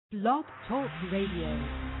Blog Talk Radio.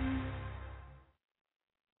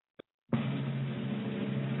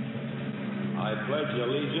 I pledge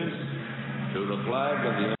allegiance to the flag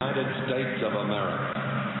of the United States of America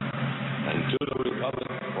and to the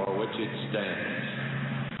republic for which it stands,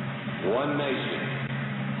 one nation,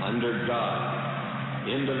 under God,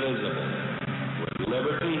 indivisible, with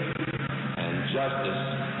liberty and justice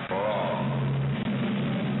for all.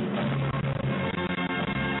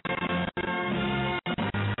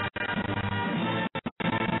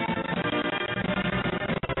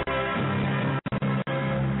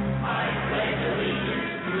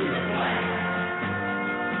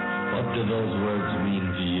 What do those words mean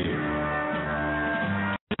to you?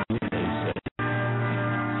 They say,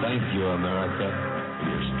 thank you, America, for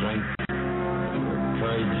your strength, your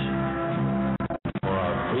courage, for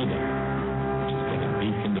our freedom, which has been a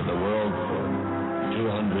beacon to the world for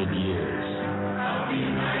 200 years. Of the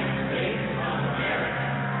United States of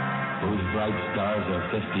America, Whose bright stars are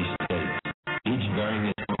 50 states, each bearing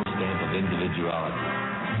its own stamp of individuality.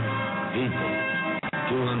 People,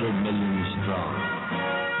 200 million strong.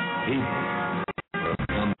 People who have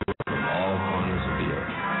come from all corners of the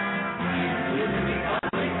earth.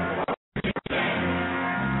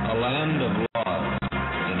 A land of laws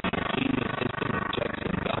and a ingenious system of checks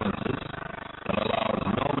and balances that allows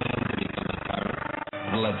no man to become a tyrant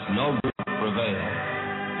and lets no group prevail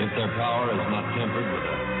if their power is not tempered with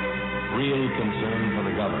a real concern for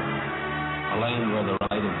the governed. A land where the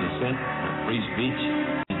right of dissent and free speech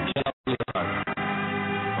is jealously guarded,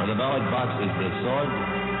 where the ballot box is the sword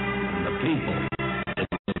and the people is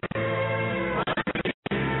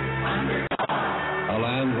a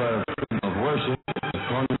land where freedom of worship is the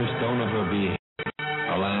cornerstone of her being.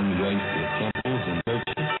 A land graced with temples and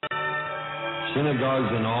churches,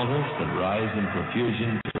 synagogues and altars that rise in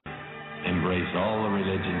profusion to embrace all the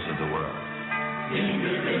religions of the world.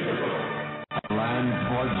 A land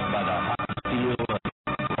forged by the hot steel of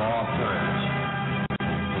raw courage,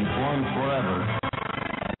 and formed forever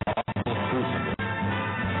a lawful crucible,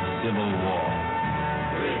 civil war.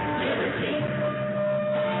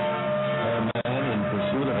 Where man, in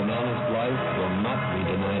pursuit of an honest life, will not be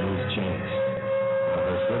denied his chance. Where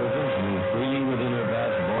her citizens move freely within her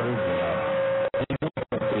vast borders without anger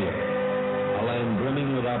or fear. A land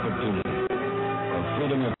brimming with opportunity, where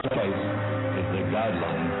freedom of choice is the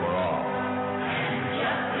guideline for all.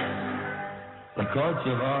 The courts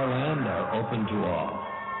of our land are open to all.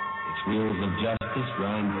 Its wheels of justice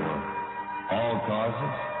grind for all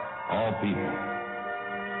causes, all people.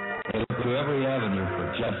 They look to every avenue for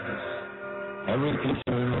justice, every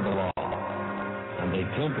concern of the law, and they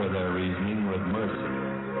temper their reasoning with mercy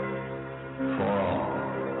for all.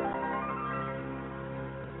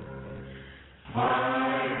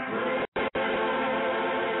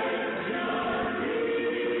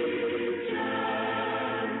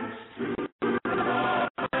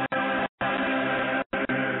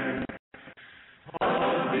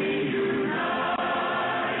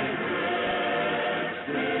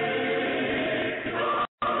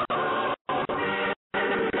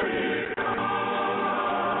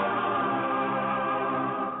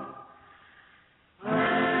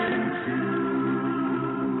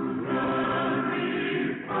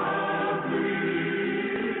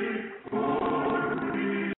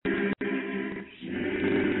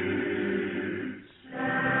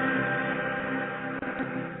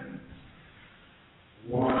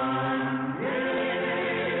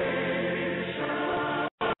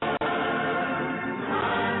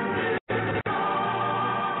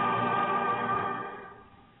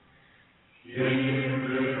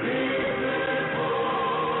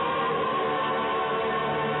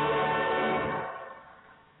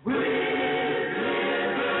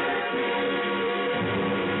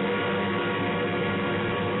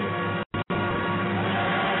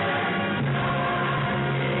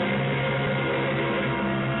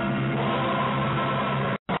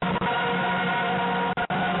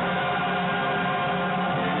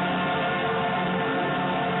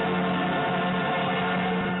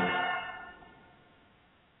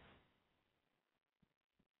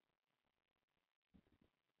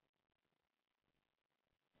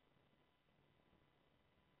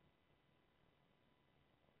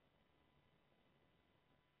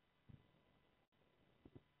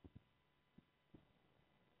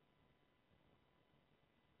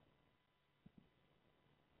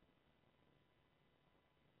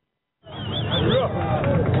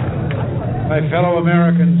 My fellow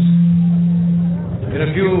Americans, in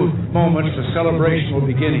a few moments the celebration will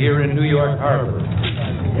begin here in New York Harbor.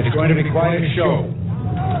 It's going to be quite a show.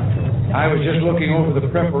 I was just looking over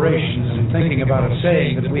the preparations and thinking about a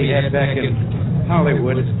saying that we had back in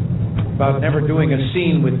Hollywood about never doing a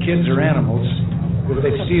scene with kids or animals because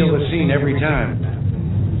they steal the scene every time.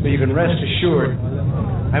 So you can rest assured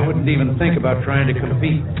I wouldn't even think about trying to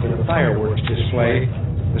compete with a fireworks display,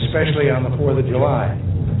 especially on the 4th of July.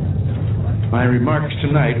 My remarks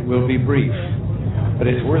tonight will be brief, but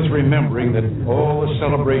it's worth remembering that all the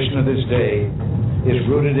celebration of this day is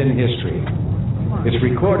rooted in history. It's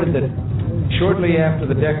recorded that shortly after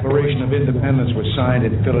the Declaration of Independence was signed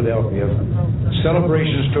in Philadelphia,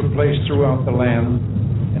 celebrations took place throughout the land,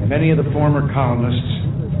 and many of the former colonists,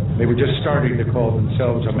 they were just starting to call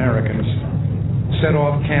themselves Americans, set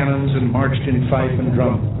off cannons and marched in fife and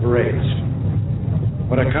drum parades.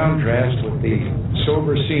 What a contrast with the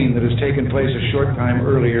sober scene that has taken place a short time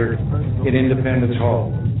earlier in Independence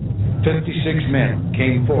Hall. 56 men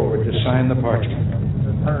came forward to sign the parchment.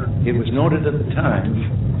 It was noted at the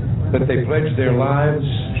time that they pledged their lives,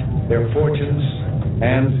 their fortunes,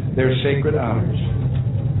 and their sacred honors.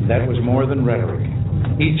 That was more than rhetoric.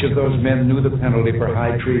 Each of those men knew the penalty for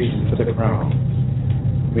high treason for the crown.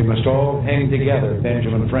 We must all hang together,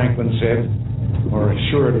 Benjamin Franklin said, or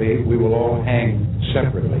assuredly we will all hang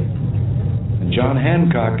separately. And John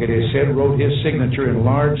Hancock, it is said, wrote his signature in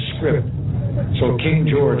large script so King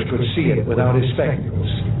George could see it without his spectacles.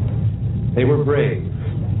 They were brave.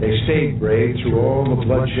 They stayed brave through all the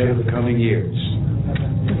bloodshed of the coming years.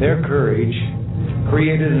 Their courage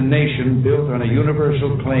created a nation built on a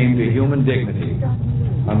universal claim to human dignity,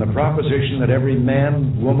 on the proposition that every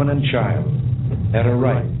man, woman, and child had a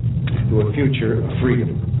right to a future of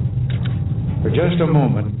freedom. For just a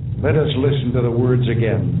moment, let us listen to the words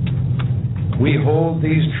again. We hold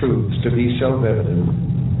these truths to be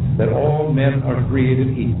self-evident, that all men are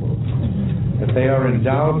created equal, that they are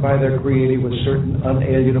endowed by their Creator with certain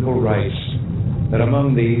unalienable rights, that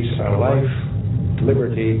among these are life,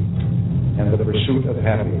 liberty, and the pursuit of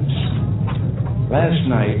happiness. Last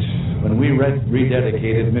night, when we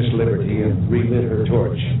rededicated Miss Liberty and relit her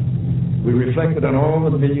torch, we reflected on all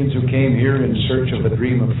the millions who came here in search of the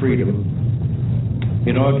dream of freedom,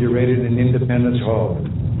 inaugurated in Independence Hall.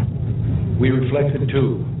 We reflected,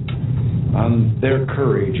 too, on their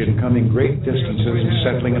courage in coming great distances and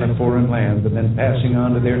settling in a foreign land and then passing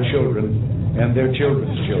on to their children and their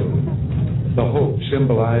children's children. The hope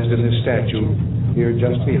symbolized in this statue here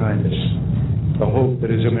just behind us, the hope that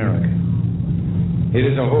is America. It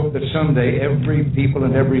is a hope that someday every people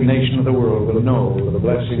in every nation of the world will know the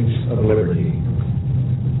blessings of liberty.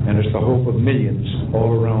 And it's the hope of millions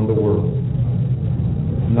all around the world.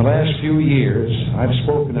 In the last few years, I've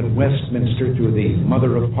spoken at Westminster to the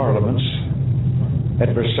Mother of Parliaments,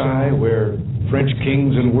 at Versailles, where French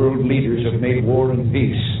kings and world leaders have made war and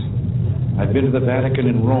peace. I've been to the Vatican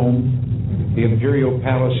in Rome, the Imperial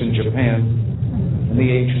Palace in Japan, and the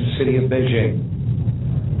ancient city of Beijing.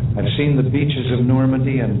 I've seen the beaches of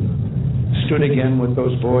Normandy and stood again with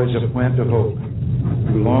those boys of Pointe de Hope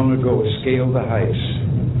who long ago scaled the heights,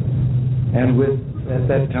 and with, at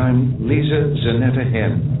that time, Lisa Zanetta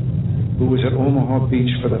Hen, who was at Omaha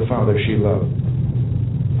Beach for the father she loved,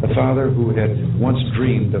 the father who had once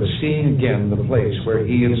dreamed of seeing again the place where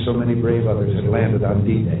he and so many brave others had landed on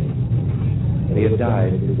D-Day. But he had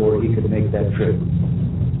died before he could make that trip,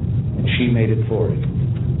 and she made it for him.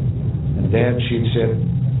 And Dad, she'd said,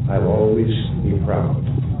 I'll always be proud.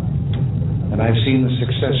 And I've seen the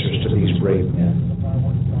successors to these brave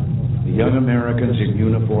men, the young Americans in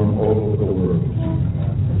uniform all over the world,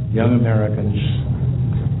 young Americans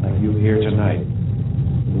like you here tonight,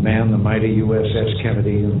 who man the mighty USS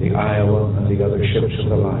Kennedy and the Iowa and the other ships of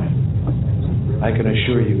the line. I can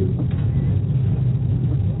assure you,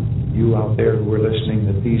 you out there who are listening,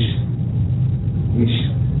 that these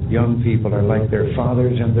young people are like their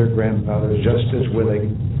fathers and their grandfathers, just as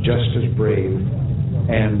willing, just as brave,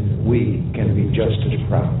 and we can be just as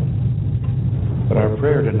proud. But our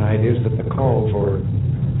prayer tonight is that the call for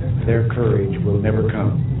their courage will never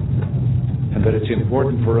come, and that it's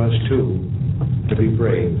important for us, too, to be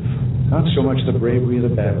brave. Not so much the bravery of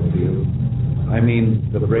the battlefield, I mean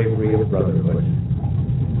the bravery of brotherhood.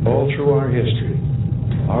 All through our history,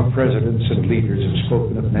 our presidents and leaders have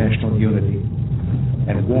spoken of national unity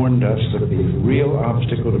and warned us that the real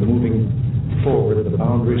obstacle to moving forward the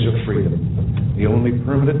boundaries of freedom, the only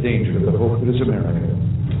permanent danger to the hope that is America,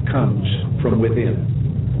 comes from within.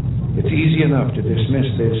 It's easy enough to dismiss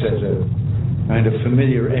this as a kind of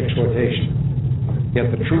familiar exhortation. Yet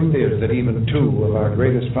the truth is that even two of our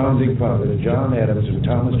greatest founding fathers, John Adams and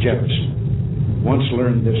Thomas Jefferson, once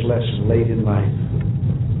learned this lesson late in life.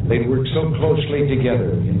 They'd worked so closely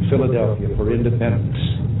together in Philadelphia for independence.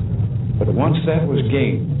 But once that was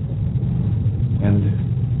gained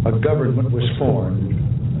and a government was formed,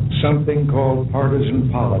 something called partisan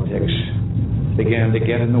politics began to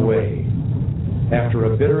get in the way. After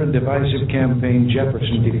a bitter and divisive campaign,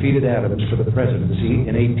 Jefferson defeated Adams for the presidency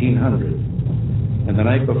in 1800. And the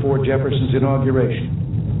night before Jefferson's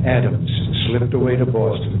inauguration, Adams slipped away to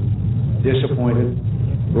Boston, disappointed,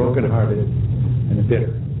 broken-hearted, and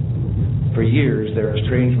bitter. For years, their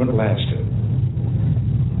estrangement lasted.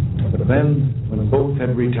 But then, when both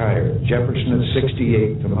had retired, Jefferson at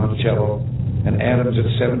 68 to Monticello and Adams at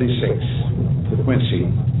 76 to Quincy,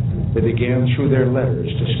 they began through their letters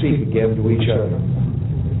to speak again to each other.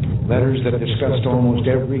 Letters that discussed almost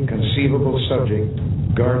every conceivable subject: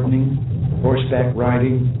 gardening, horseback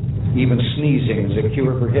riding, even sneezing as a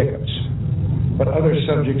cure for hiccups, but other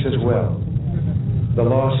subjects as well: the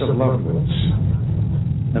loss of loved ones,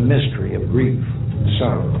 the mystery of grief and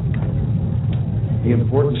sorrow, the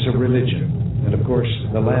importance of religion, and of course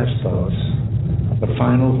the last thoughts, the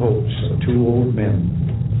final hopes of two old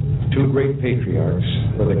men, two great patriarchs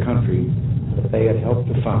for the country that they had helped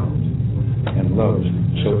to found and loved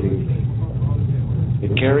so deeply.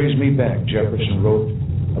 It carries me back, Jefferson wrote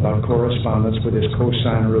about correspondence with his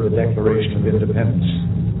co-signer of the Declaration of Independence,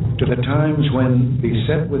 to the times when,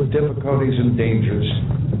 beset with difficulties and dangers,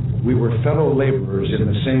 we were fellow laborers in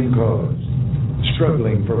the same cause,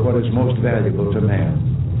 struggling for what is most valuable to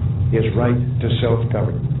man, his right to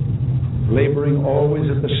self-government, laboring always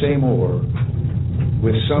at the same oar,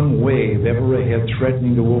 with some wave ever ahead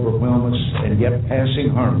threatening to overwhelm us, and yet passing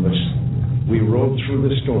harmless, we rode through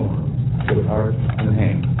the storm with heart and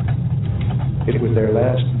hand. It was their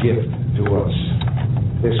last gift to us,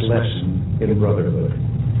 this lesson in brotherhood,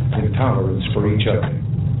 in tolerance for each other,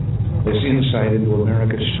 this insight into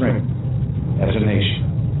America's strength as a nation.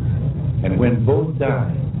 And when both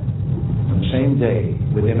died on the same day,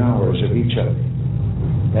 within hours of each other,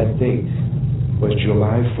 that date was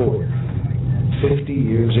July 4th, 50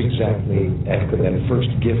 years exactly after that first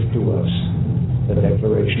gift to us, the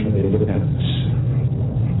Declaration of Independence.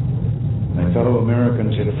 My fellow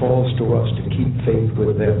Americans, it falls to us to keep faith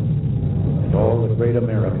with them and all the great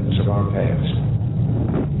Americans of our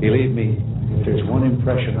past. Believe me, if there's one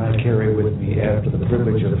impression I carry with me after the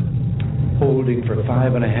privilege of holding for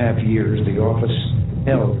 5.5 years the office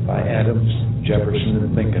held by Adams, Jefferson,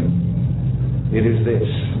 and Lincoln, it is this: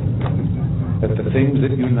 that the things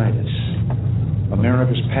that unite us,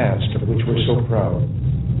 America's past of which we're so proud,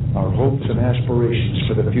 our hopes and aspirations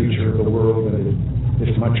for the future of the world and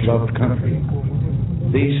this much-loved country,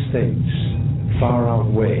 these things far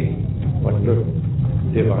outweigh what little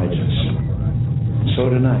divides us. So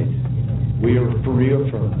tonight, we are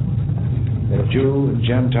reaffirmed that Jew and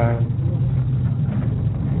Gentile,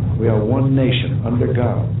 we are one nation under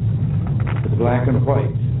God. The black and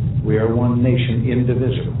white, we are one nation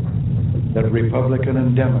indivisible. That Republican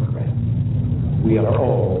and Democrat, we are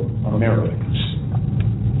all Americans.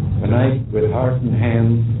 Tonight, with heart and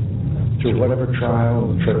hand, through whatever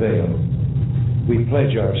trial and travail, we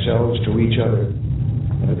pledge ourselves to each other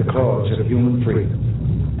and to the cause of human freedom,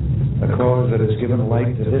 a cause that has given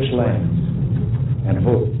light to this land and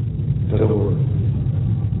hope to the world.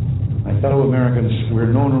 My fellow Americans,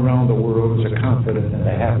 we're known around the world as a confident and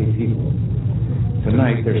a happy people.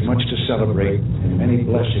 Tonight, there's much to celebrate and many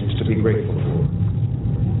blessings to be grateful for.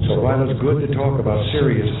 So while it's good to talk about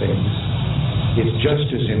serious things, it's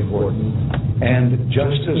just as important and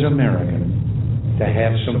just as American to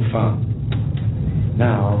have some fun.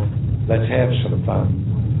 Now, let's have some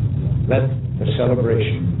fun. Let the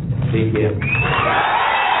celebration begin.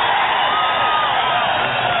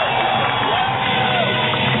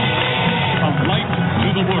 From light to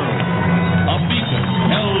the world, a beacon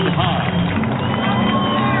held high.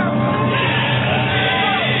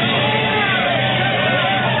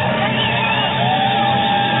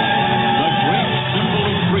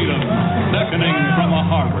 Beckoning from a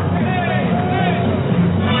harbor.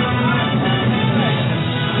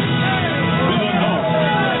 To the north,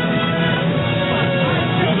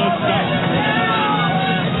 to the south,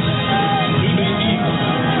 to the east,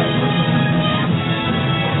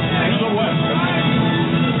 to the west,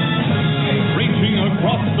 reaching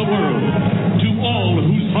across the world to all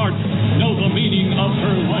whose hearts know the meaning of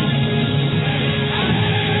her life.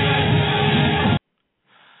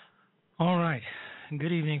 All right.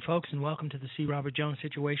 Good evening, folks, and welcome to the C. Robert Jones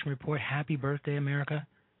Situation Report. Happy birthday, America.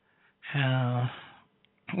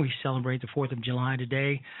 We celebrate the 4th of July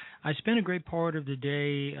today. I spent a great part of the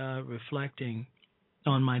day reflecting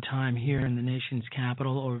on my time here in the nation's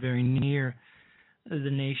capital, or very near the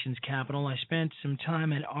nation's capital. I spent some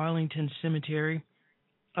time at Arlington Cemetery.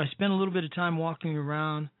 I spent a little bit of time walking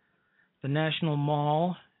around the National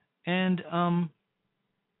Mall, and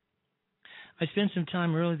I I spent some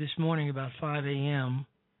time early this morning, about 5 a.m.,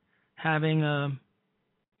 having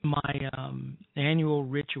my annual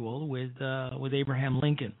ritual with Abraham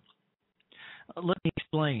Lincoln. Let me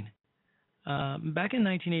explain. Back in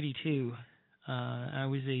 1982, I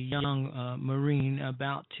was a young Marine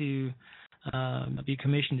about to be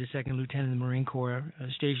commissioned as second lieutenant in the Marine Corps,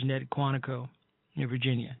 stationed at Quantico, in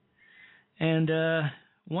Virginia. And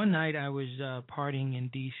one night I was partying in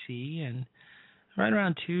D.C., and right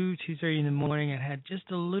around 2:30 in the morning, I had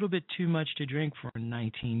just a little bit too much to drink for a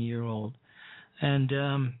 19-year-old. And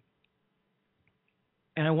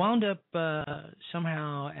I wound up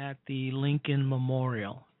somehow at the Lincoln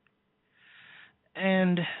Memorial.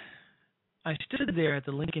 And I stood there at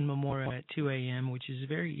the Lincoln Memorial at 2 a.m., which is a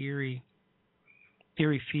very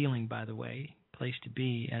eerie feeling, by the way, place to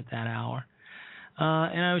be at that hour.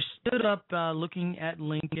 And I stood up looking at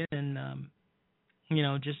Lincoln, and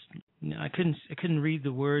I couldn't read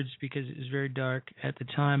the words because it was very dark at the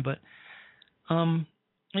time. But I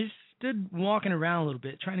just stood walking around a little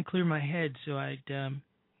bit, trying to clear my head so I'd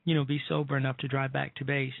be sober enough to drive back to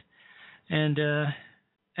base. And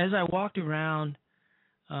as I walked around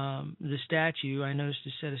the statue, I noticed a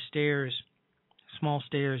set of stairs, small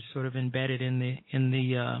stairs, sort of embedded in the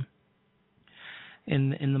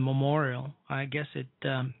memorial. I guess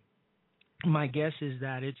my guess is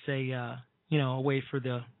that it's a way for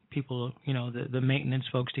the people, the maintenance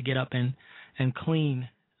folks to get up and clean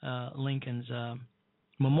Lincoln's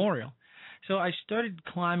memorial. So I started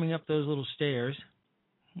climbing up those little stairs,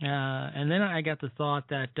 and then I got the thought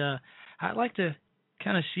that I'd like to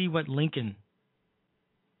kind of see what Lincoln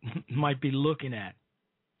might be looking at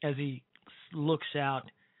as he looks out,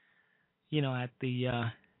 at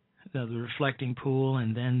the reflecting pool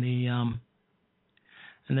and then the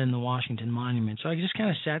Washington Monument. So I just kind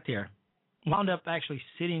of sat there, wound up actually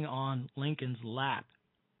sitting on Lincoln's lap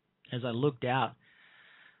as I looked out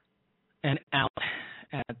and out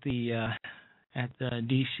at the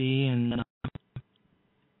D.C. and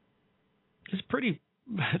it's a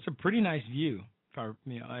pretty nice view,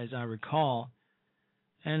 as I recall,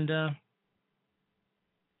 and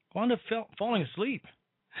wound up falling asleep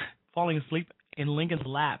in Lincoln's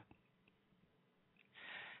lap.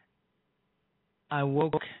 I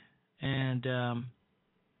woke and the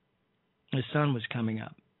sun was coming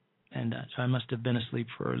up, and so I must have been asleep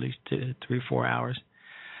for at least 3 or 4 hours.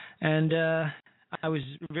 And I was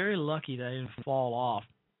very lucky that I didn't fall off,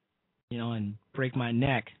 and break my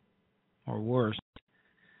neck or worse.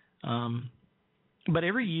 But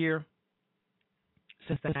every year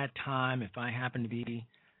since that time, if I happened to be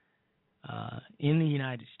in the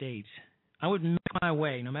United States, I would make my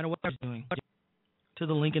way, no matter what I was doing, to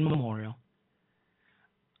the Lincoln Memorial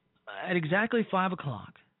at exactly 5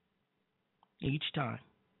 o'clock each time.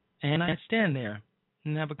 And I'd stand there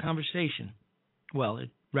and have a conversation. Well,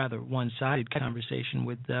 rather one-sided conversation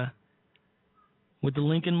with the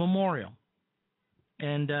Lincoln Memorial.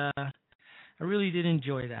 And I really did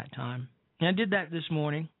enjoy that time. And I did that this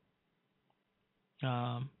morning.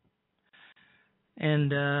 And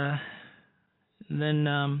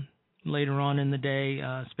then later on in the day,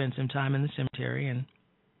 spent some time in the cemetery and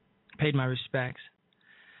paid my respects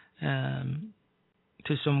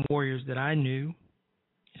to some warriors that I knew,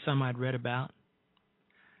 some I'd read about,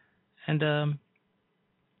 and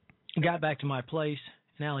got back to my place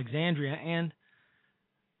in Alexandria and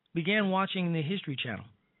began watching the History Channel,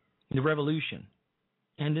 the Revolution.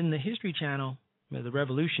 And in the History Channel, the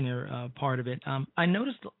revolutionary part of it, I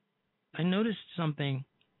noticed something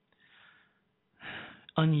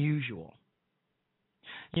unusual.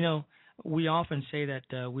 We often say that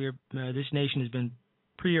this nation has been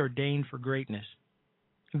preordained for greatness,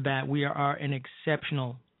 that we are an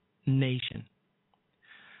exceptional nation.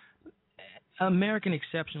 American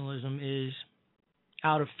exceptionalism is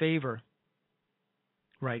out of favor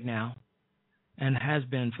right now and has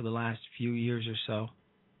been for the last few years or so.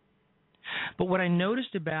 But what I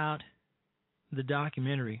noticed about the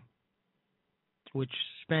documentary, which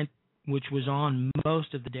was on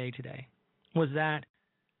most of the day today, was that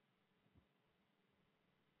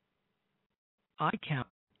I count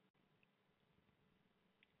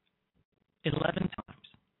 11 times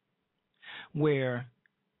where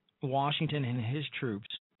Washington and his troops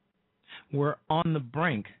were on the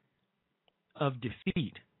brink of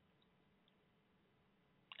defeat.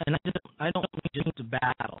 And I don't mean just a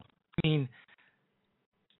battle. I mean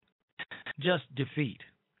just defeat,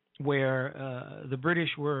 where the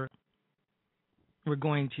British were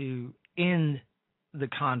going to end the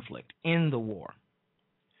conflict, end the war.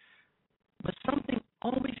 But something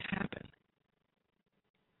always happened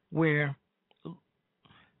where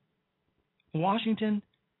Washington,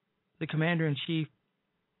 the commander-in-chief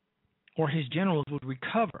or his generals would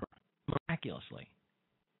recover miraculously.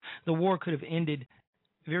 The war could have ended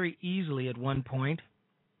very easily at one point,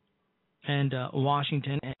 and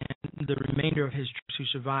Washington and the remainder of his troops who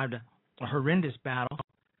survived a horrendous battle,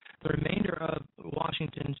 the remainder of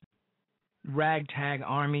Washington's ragtag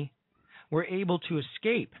army, were able to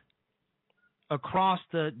escape across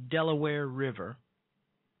the Delaware River.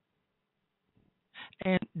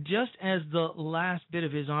 And just as the last bit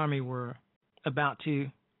of his army were about to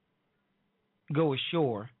go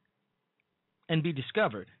ashore and be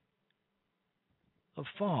discovered, a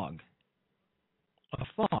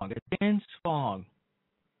dense fog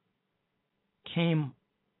came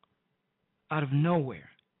out of nowhere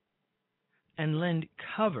and lent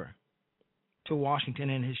cover to Washington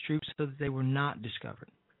and his troops so that they were not discovered.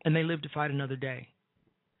 And they lived to fight another day.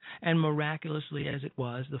 And miraculously as it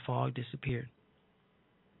was, the fog disappeared.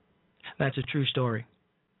 That's a true story.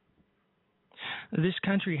 This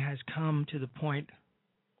country has come to the point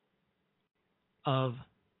of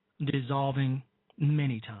dissolving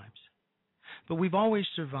many times. But we've always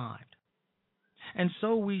survived. And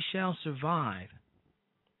so we shall survive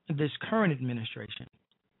this current administration,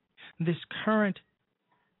 this current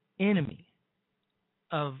enemy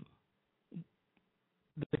of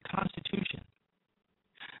the Constitution,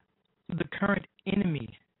 the current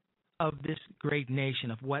enemy of this great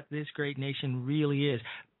nation, of what this great nation really is.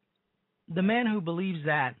 The man who believes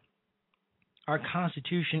that our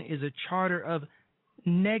Constitution is a charter of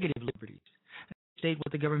negative liberties, state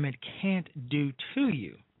what the government can't do to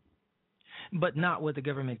you, but not what the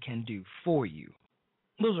government can do for you.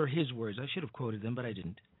 Those are his words. I should have quoted them, but I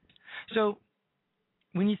didn't. So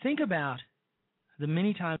when you think about the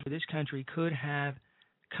many times where this country could have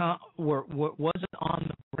wasn't on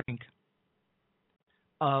the brink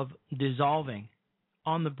of dissolving,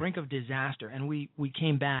 on the brink of disaster, and we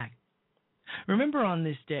came back. Remember on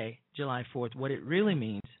this day, July 4th, what it really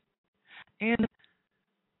means. And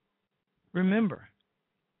remember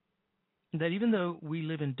that even though we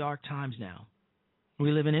live in dark times now,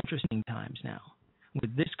 we live in interesting times now,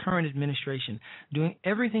 with this current administration doing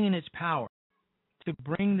everything in its power to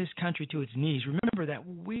bring this country to its knees, remember that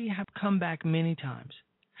we have come back many times,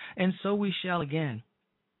 and so we shall again.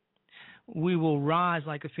 We will rise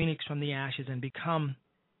like a phoenix from the ashes and become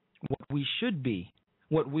what we should be,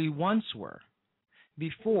 what we once were,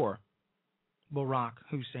 before Barack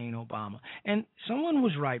Hussein Obama. And someone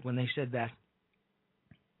was right when they said that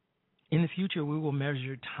in the future we will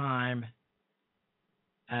measure time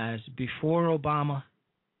as before Obama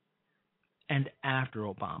and after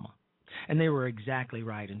Obama. And they were exactly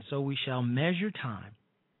right. And so we shall measure time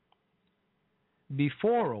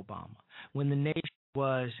before Obama, when the nation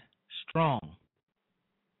was strong,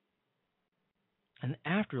 and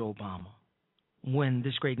after Obama, when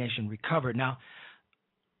this great nation recovered. Now,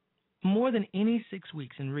 more than any 6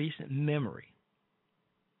 weeks in recent memory,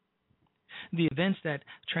 the events that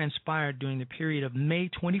transpired during the period of May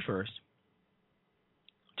 21st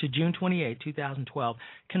to June 28, 2012,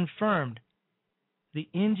 confirmed the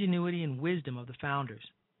ingenuity and wisdom of the founders,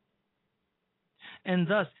 and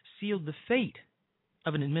thus sealed the fate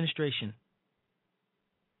of an administration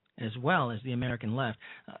as well as the American left.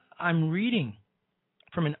 I'm reading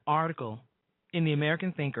from an article in the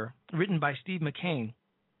American Thinker written by Steve McCain,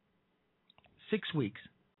 6 weeks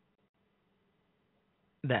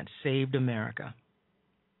that saved America.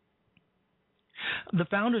 The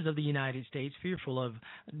founders of the United States, fearful of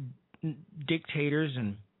dictators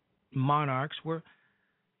and monarchs, were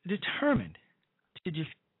determined to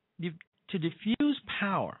diffuse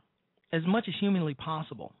power as much as humanly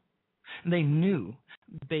possible. They knew,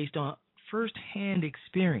 based on first-hand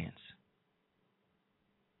experience,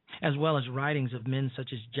 as well as writings of men such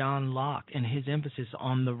as John Locke and his emphasis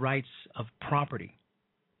on the rights of property,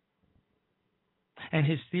 and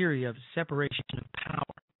his theory of separation of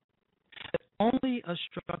power, that only a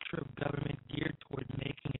structure of government geared toward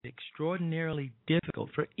making it extraordinarily difficult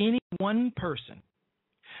for any one person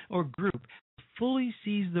or group to fully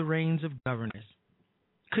seize the reins of governance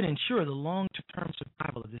could ensure the long-term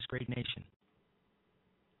survival of this great nation.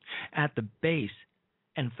 At the base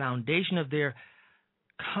and foundation of their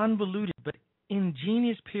convoluted but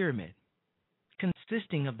ingenious pyramid,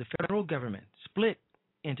 consisting of the federal government split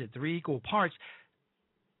into 3 equal parts,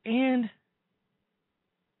 and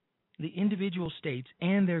the individual states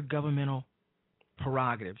and their governmental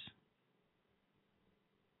prerogatives.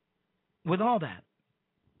 With all that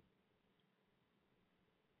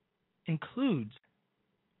includes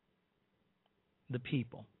the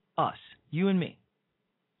people, us, you and me.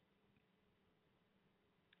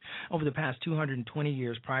 Over the past 220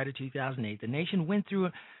 years prior to 2008, the nation went through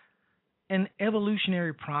an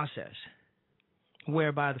evolutionary process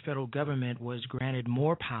whereby the federal government was granted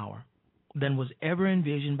more power than was ever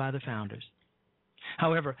envisioned by the founders.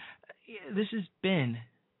 However, this has been,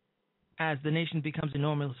 as the nation becomes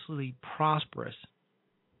enormously prosperous,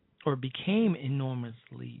 or became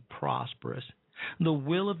enormously prosperous, the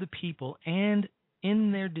will of the people and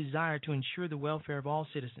in their desire to ensure the welfare of all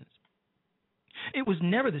citizens. It was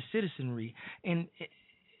never the citizenry it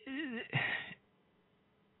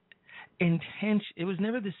was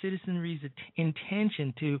never the citizenry's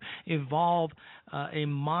intention to evolve a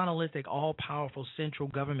monolithic, all-powerful central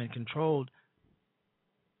government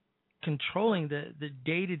controlling the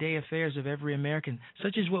day-to-day affairs of every American,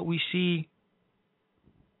 such as what we see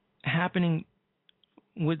happening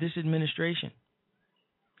with this administration.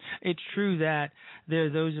 It's true that there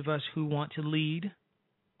are those of us who want to lead.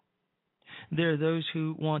 There are those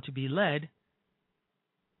who want to be led.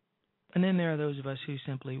 And then there are those of us who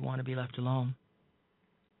simply want to be left alone.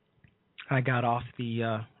 I got off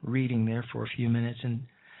the reading there for a few minutes and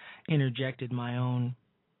interjected my own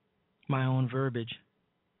verbiage.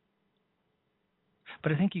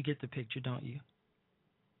 But I think you get the picture, don't you?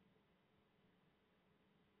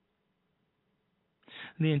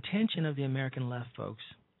 The intention of the American left, folks,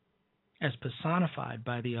 as personified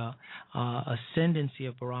by the ascendancy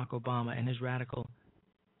of Barack Obama and his radical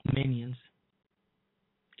minions,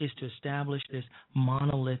 is to establish this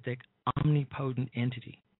monolithic, omnipotent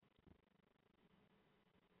entity.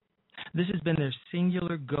 This has been their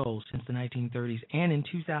singular goal since the 1930s, and in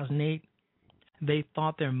 2008, they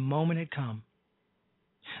thought their moment had come.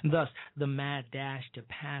 Thus, the mad dash to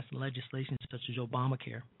pass legislation such as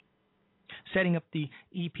Obamacare, setting up the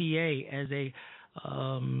EPA as a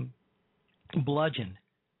bludgeon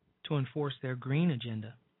to enforce their green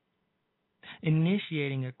agenda,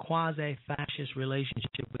 initiating a quasi-fascist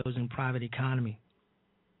relationship with those in private economy,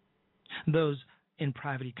 those in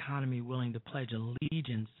private economy willing to pledge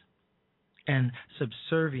allegiance and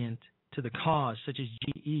subservient to the cause, such as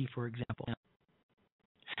GE, for example,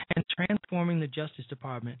 and transforming the Justice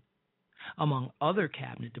Department, among other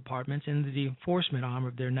cabinet departments, into the enforcement arm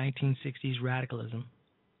of their 1960s radicalism.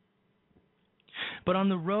 But on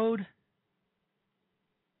the road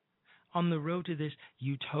to this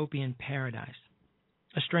utopian paradise,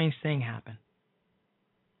 a strange thing happened.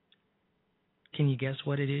 Can you guess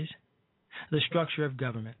what it is? The structure of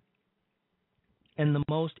government. And the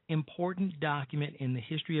most important document in the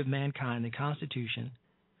history of mankind, the Constitution,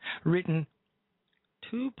 written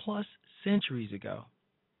 2+ centuries ago,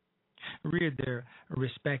 reared their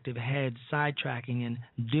respective heads, sidetracking and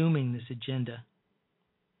dooming this agenda,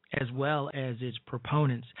 as well as its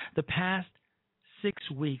proponents. The past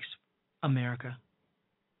 6 weeks, America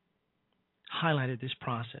highlighted this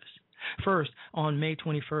process. First, on May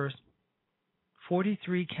 21st,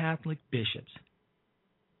 43 Catholic bishops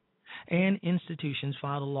and institutions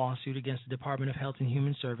filed a lawsuit against the Department of Health and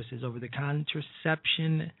Human Services over the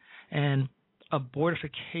contraception and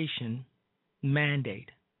abortification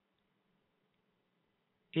mandate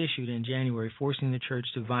issued in January, forcing the church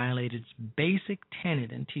to violate its basic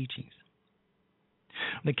tenet and teachings.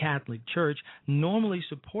 The Catholic Church, normally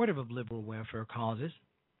supportive of liberal welfare causes,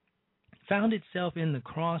 found itself in the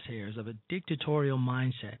crosshairs of a dictatorial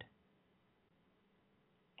mindset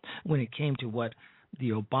when it came to what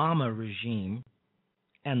the Obama regime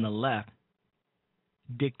and the left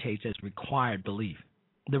dictates as required belief.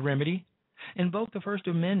 The remedy? Invoke the First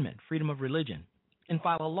Amendment, freedom of religion, and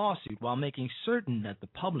file a lawsuit while making certain that the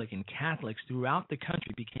public and Catholics throughout the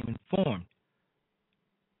country became informed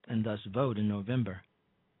and thus vote in November.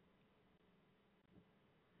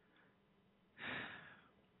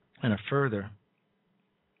 And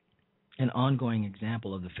an ongoing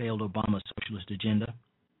example of the failed Obama socialist agenda,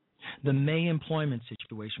 the May Employment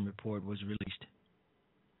Situation Report was released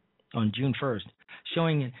on June 1st,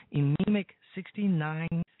 showing an anemic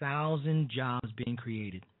 69,000 jobs being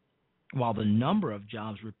created, while the number of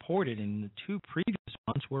jobs reported in the 2 previous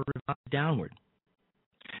months were revised downward.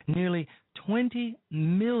 Nearly 20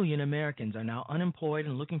 million Americans are now unemployed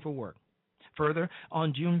and looking for work. Further,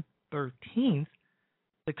 on June 13th,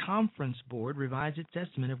 the Conference Board revised its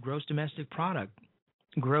estimate of gross domestic product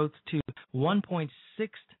growth to 1.6%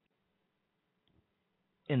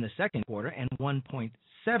 in the second quarter and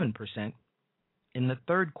 1.7% in the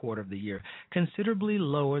third quarter of the year, considerably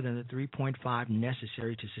lower than the 3.5%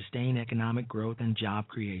 necessary to sustain economic growth and job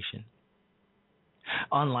creation.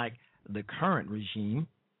 Unlike the current regime,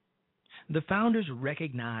 the founders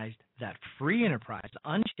recognized that free enterprise,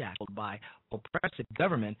 unshackled by oppressive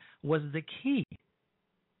government, was the key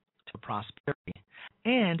to prosperity,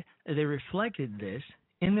 and they reflected this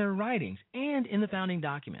in their writings and in the founding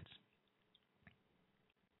documents.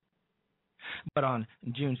 But on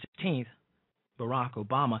June 16th, Barack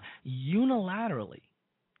Obama unilaterally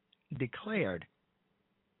declared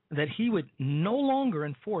that he would no longer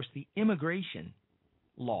enforce the immigration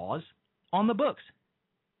laws on the books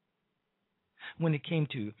when it came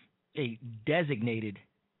to a designated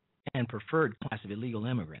and preferred class of illegal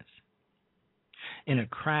immigrants. In a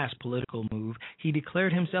crass political move, he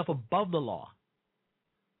declared himself above the law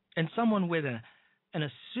and someone with an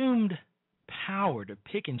assumed power to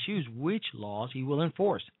pick and choose which laws he will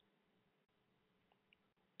enforce.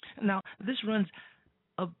 Now, this runs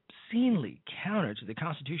obscenely counter to the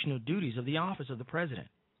constitutional duties of the office of the president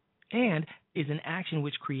and is an action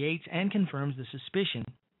which creates and confirms the suspicion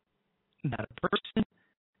that a person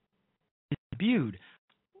is imbued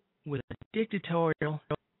with a dictatorial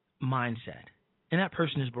mindset. And that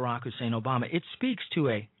person is Barack Hussein Obama. It speaks to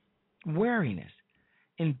a wariness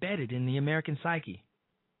embedded in the American psyche.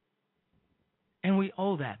 And we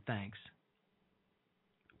owe that thanks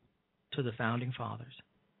to the Founding Fathers.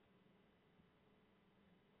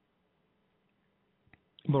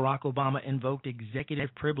 Barack Obama invoked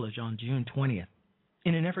executive privilege on June 20th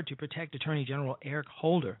in an effort to protect Attorney General Eric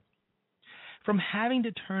Holder from having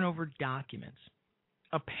to turn over documents,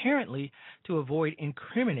 apparently to avoid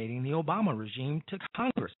incriminating the Obama regime to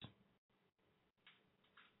Congress.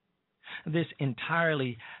 This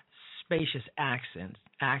entirely spacious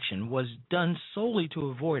action was done solely to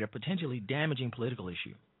avoid a potentially damaging political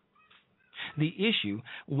issue. The issue,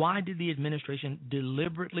 why did the administration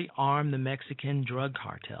deliberately arm the Mexican drug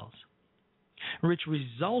cartels, which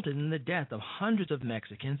resulted in the death of hundreds of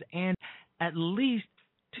Mexicans and at least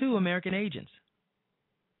 2 American agents?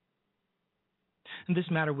 This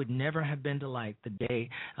matter would never have been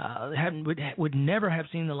would never have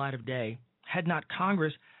seen the light of day had not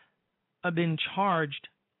Congress been charged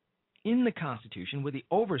in the Constitution with the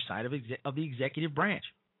oversight of the executive branch.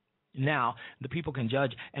 Now, the people can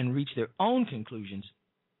judge and reach their own conclusions,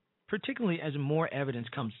 particularly as more evidence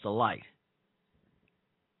comes to light.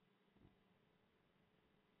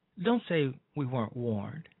 Don't say we weren't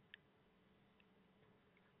warned.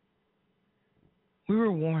 We were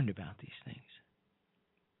warned about these things.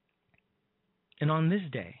 And on this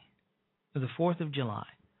day, the 4th of July,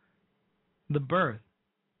 the birth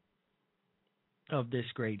of this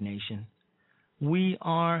great nation, we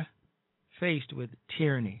are faced with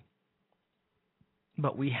tyranny.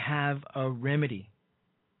 But we have a remedy.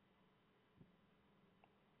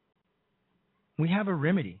 We have a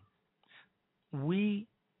remedy. We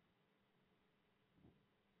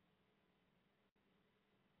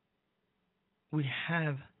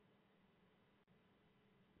have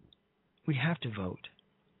to vote.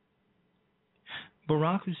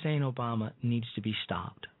 Barack Hussein Obama needs to be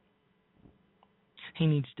stopped. He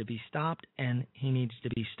needs to be stopped, and he needs to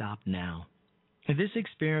be stopped now. This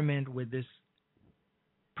experiment with this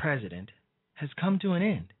president has come to an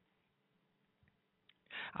end.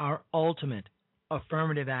 Our ultimate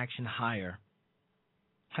affirmative action hire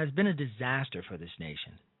has been a disaster for this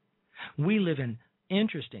nation. We live in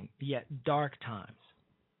interesting yet dark times.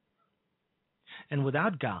 And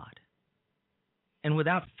without God and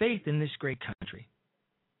without faith in this great country,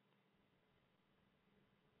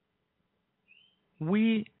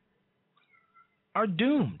 we are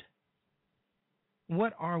doomed.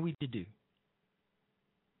 What are we to do?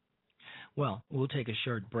 Well, we'll take a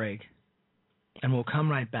short break, and we'll come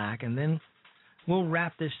right back, and then we'll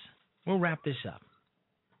wrap this up.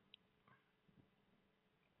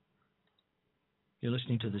 You're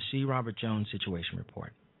listening to the C. Robert Jones Situation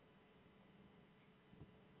Report.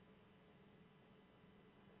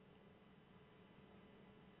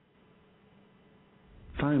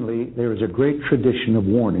 Finally, there is a great tradition of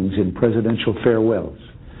warnings in presidential farewells,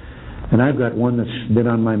 and I've got one that's been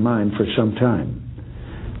on my mind for some time.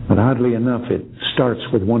 But oddly enough, it starts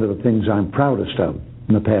with one of the things I'm proudest of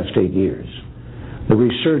in the past 8 years, the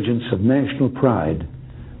resurgence of national pride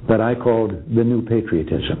that I called the new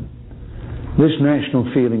patriotism. This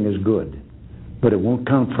national feeling is good, but it won't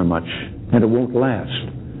count for much, and it won't last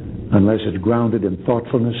unless it's grounded in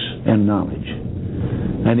thoughtfulness and knowledge.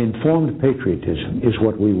 An informed patriotism is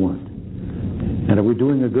what we want. And are we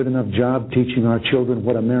doing a good enough job teaching our children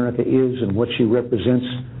what America is and what she represents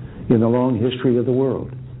in the long history of the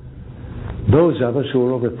world? Those of us who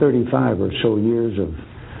are over 35 or so years of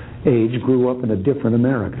age grew up in a different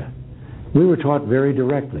America. We were taught very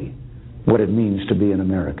directly what it means to be an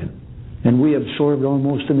American. And we absorbed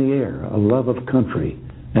almost in the air a love of country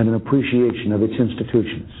and an appreciation of its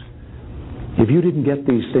institutions. If you didn't get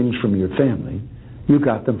these things from your family, you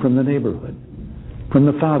got them from the neighborhood, from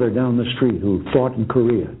the father down the street who fought in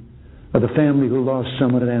Korea, or the family who lost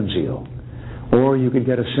someone at Anzio, Or you could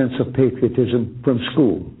get a sense of patriotism from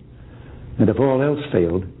school. And if all else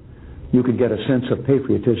failed, you could get a sense of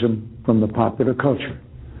patriotism from the popular culture.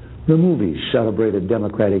 The movies celebrated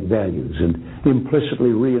democratic values and implicitly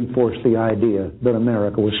reinforced the idea that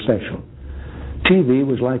America was special. TV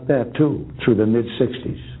was like that too, through the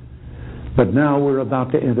mid-60s. But now we're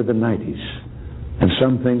about to enter the 90s, and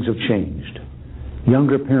some things have changed.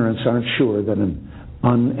 Younger parents aren't sure that an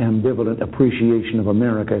unambivalent appreciation of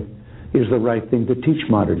America is the right thing to teach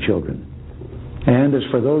modern children. And as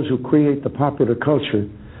for those who create the popular culture,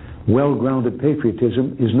 well-grounded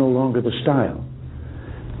patriotism is no longer the style.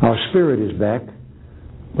 Our spirit is back,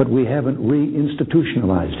 but we haven't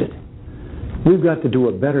reinstitutionalized it. We've got to do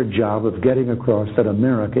a better job of getting across that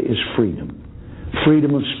America is freedom.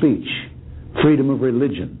 Freedom of speech, freedom of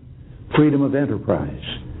religion, freedom of enterprise,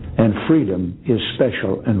 and freedom is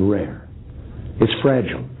special and rare. It's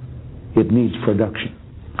fragile. It needs production.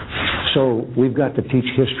 So we've got to teach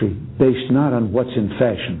history based not on what's in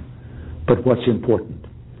fashion, but what's important.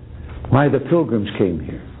 Why the Pilgrims came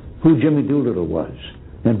here, who Jimmy Doolittle was,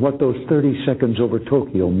 and what those 30 seconds over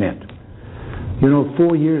Tokyo meant. You know,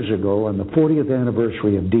 4 years ago, on the 40th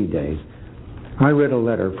anniversary of D-Day, I read a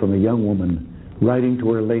letter from a young woman writing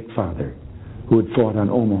to her late father, who had fought on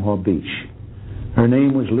Omaha Beach. Her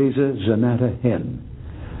name was Lisa Zanata Henn,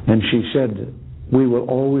 and she said, "We will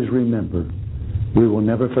always remember. We will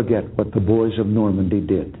never forget what the boys of Normandy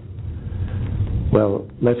did." Well,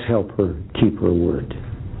 let's help her keep her word.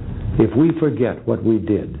 If we forget what we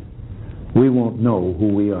did, we won't know who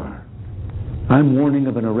we are. I'm warning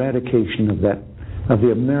of an eradication of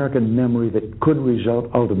the American memory that could result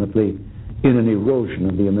ultimately in an erosion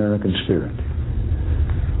of the American spirit.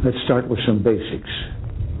 Let's start with some basics.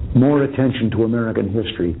 More attention to American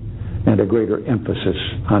history and a greater emphasis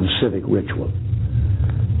on civic ritual.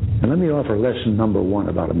 And let me offer lesson number 1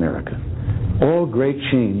 about America. All great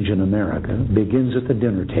change in America begins at the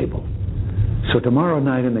dinner table. So tomorrow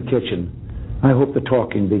night in the kitchen, I hope the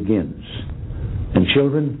talking begins. And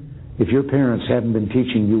children, if your parents haven't been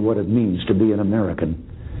teaching you what it means to be an American,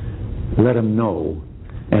 let them know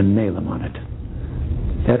and nail them on it.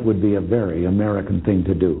 That would be a very American thing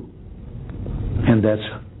to do. And that's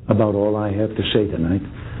about all I have to say tonight,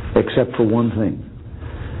 except for one thing.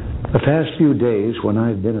 The past few days, when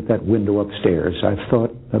I've been at that window upstairs, I've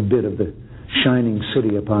thought a bit of the shining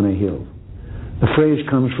city upon a hill. The phrase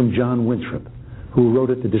comes from John Winthrop, who wrote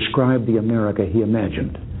it to describe the America he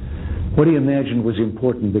imagined. What he imagined was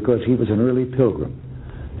important because he was an early pilgrim,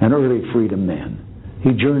 an early freedom man.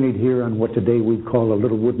 He journeyed here on what today we'd call a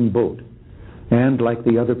little wooden boat. And like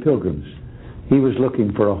the other pilgrims, he was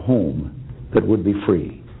looking for a home that would be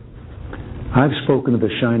free. I've spoken of the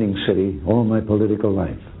shining city all my political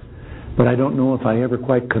life, but I don't know if I ever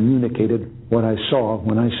quite communicated what I saw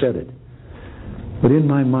when I said it. But in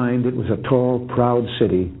my mind, it was a tall, proud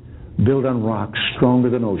city built on rocks stronger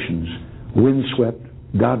than oceans, windswept,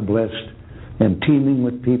 God-blessed, and teeming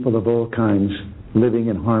with people of all kinds living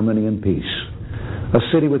in harmony and peace. A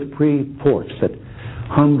city with free ports that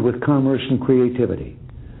hummed with commerce and creativity.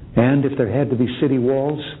 And if there had to be city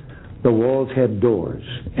walls, the walls had doors,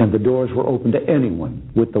 and the doors were open to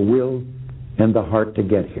anyone with the will and the heart to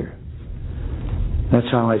get here. That's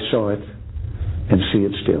how I saw it and see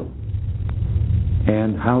it still.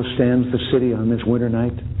 And how stands the city on this winter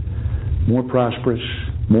night? More prosperous,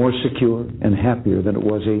 more secure, and happier than it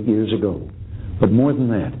was 8 years ago. But more than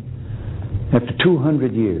that, after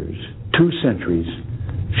 200 years, 2 centuries,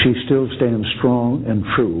 she still stands strong and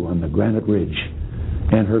true on the granite ridge,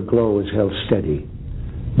 and her glow is held steady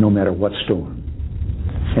no matter what storm.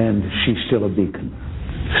 And she's still a beacon,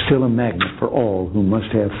 still a magnet for all who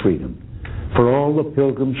must have freedom, for all the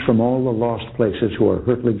pilgrims from all the lost places who are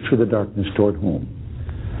hurtling through the darkness toward home.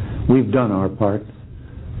 We've done our part,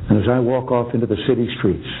 and as I walk off into the city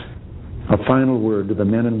streets, a final word to the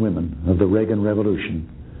men and women of the Reagan Revolution,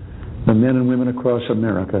 the men and women across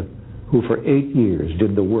America who for 8 years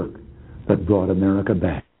did the work that brought America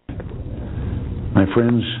back. My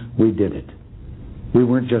friends, we did it. We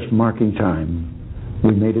weren't just marking time.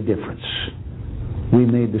 We made a difference. We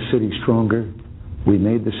made the city stronger. We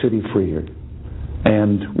made the city freer.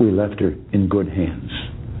 And we left her in good hands.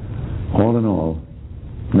 All in all,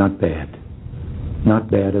 not bad.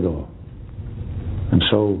 Not bad at all. And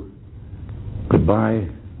so, goodbye.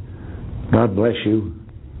 God bless you.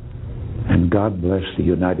 And God bless the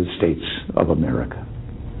United States of America.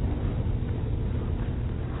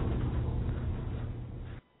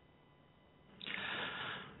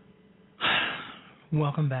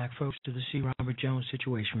 Welcome back, folks, to the C. Robert Jones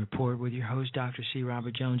Situation Report with your host, Dr. C.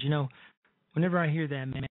 Robert Jones. You know, whenever I hear that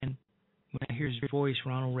man, when I hear hear his voice,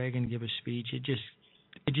 Ronald Reagan, give a speech, it just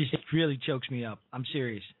really chokes me up. I'm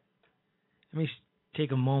serious. Let me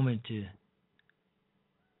take a moment to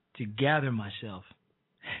gather myself.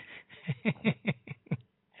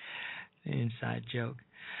 Inside joke.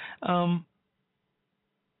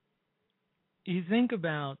 You think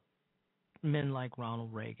about men like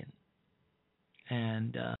Ronald Reagan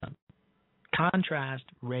and contrast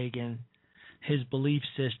Reagan, his belief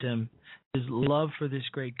system, his love for this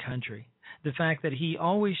great country, the fact that he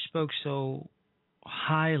always spoke so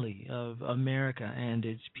highly of America and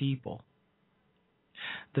its people,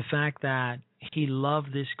 the fact that he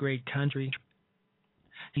loved this great country,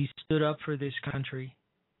 he stood up for this country,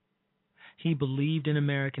 he believed in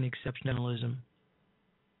American exceptionalism.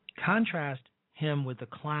 Contrast him with the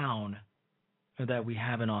clown that we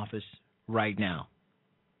have in office right now.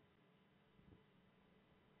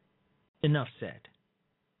 Enough said.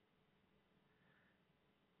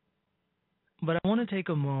 But I want to take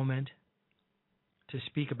a moment to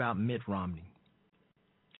speak about Mitt Romney,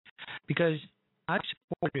 because I've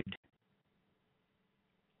supported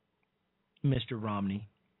Mr. Romney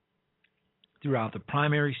throughout the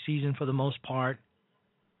primary season for the most part,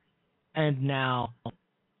 and now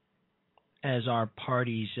as our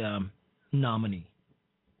party's nominee.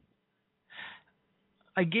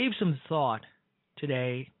 I gave some thought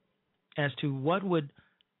today as to what would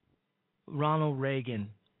Ronald Reagan,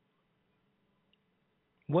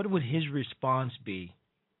 what would his response be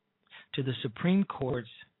to the Supreme Court's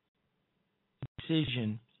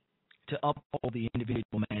decision to uphold the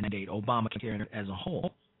individual mandate, Obamacare as a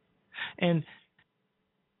whole. And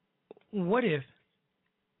what if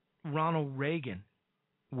Ronald Reagan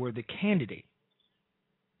were the candidate?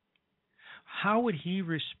 How would he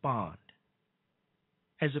respond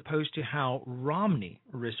as opposed to how Romney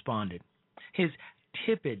responded? His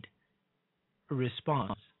tepid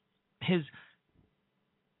response, his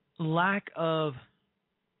lack of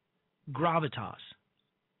gravitas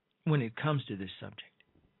when it comes to this subject.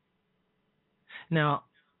 Now,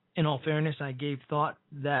 in all fairness, I gave thought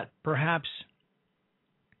that perhaps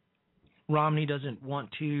Romney doesn't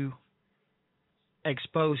want to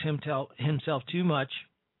expose himself too much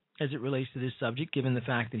as it relates to this subject, given the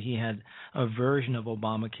fact that he had a version of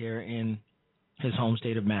Obamacare in his home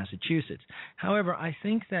state of Massachusetts. However, I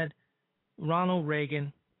think that Ronald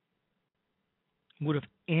Reagan would have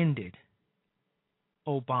ended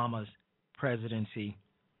Obama's presidency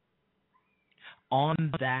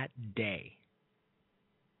on that day.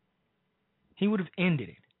 He would have ended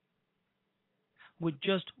it with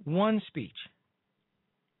just one speech.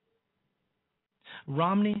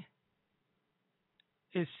 Romney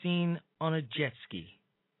is seen on a jet ski.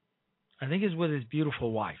 I think it's with his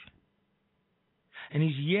beautiful wife. And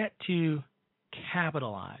he's yet to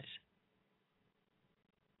capitalize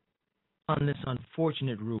on this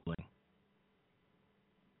unfortunate ruling.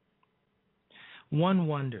 One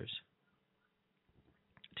wonders.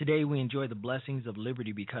 Today we enjoy the blessings of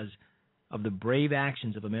liberty because of the brave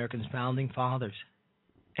actions of America's founding fathers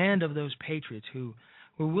and of those patriots who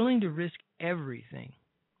were willing to risk everything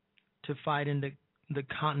to fight in the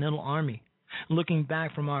Continental Army. Looking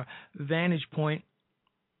back from our vantage point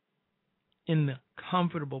in the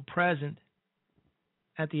comfortable present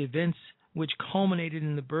at the events which culminated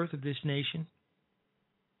in the birth of this nation,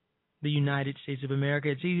 the United States of America,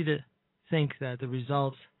 it's easy to think that the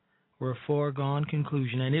results were a foregone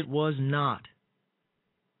conclusion, and it was not.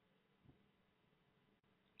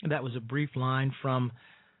 That was a brief line from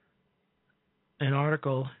an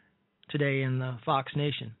article today in the Fox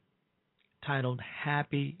Nation titled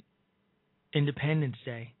Happy Independence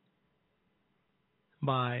Day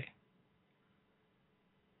by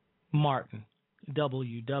Martin,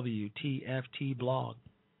 WWTFT blog.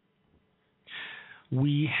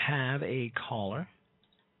 We have a caller.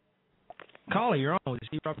 Caller, you're on with the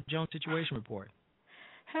Steve Robert Jones Situation Report.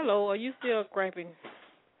 Hello, are you still griping?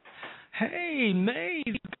 Hey,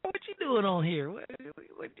 Maeve, what you doing on here?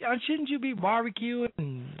 Shouldn't you be barbecuing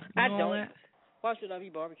and I all don't. that? Why should I be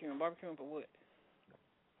barbecuing? Barbecuing for what?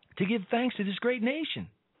 To give thanks to this great nation.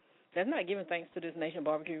 That's not giving thanks to this nation,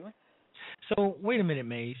 barbecuing. So, wait a minute,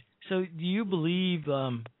 Maeve. So, do you believe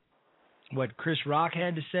what Chris Rock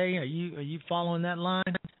had to say? Are you following that line?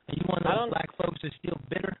 Are you one of those black folks that's still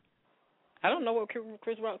bitter? I don't know what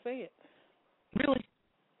Chris Rock said. Really?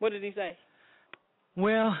 What did he say?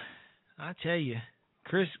 Well, I tell you,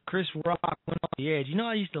 Chris Rock went off the edge. You know,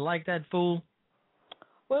 I used to like that fool.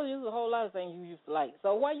 Well, there's a whole lot of things you used to like.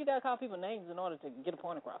 So why you gotta call people names in order to get a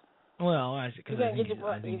point across? Well, you can't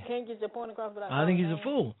get your point across without. I think he's a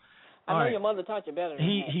fool. I know your mother taught you better.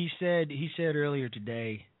 He said earlier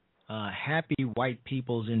today, Happy White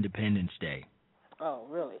People's Independence Day. Oh,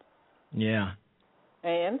 really? Yeah.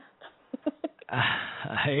 And?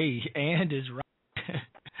 Hey, and is right.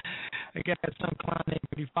 I got some clown named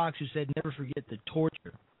Rudy Fox who said, never forget the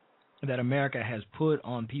torture that America has put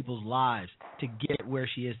on people's lives to get where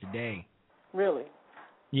she is today. Really?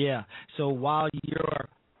 Yeah. So while you're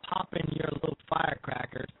popping your little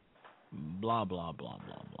firecrackers, blah blah blah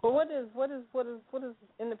blah blah. But what is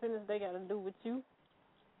Independence Day got to do with you?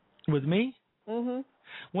 With me? Mhm.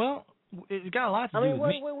 Well, it's got a lot to do with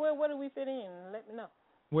me. Where do we fit in? Let me know.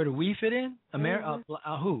 Where do we fit in?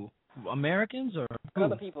 Who? Americans or who?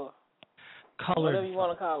 Other people. Colored. Whatever you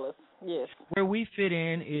want to call us. Yes. Where we fit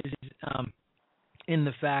in is in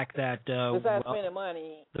the fact that besides spending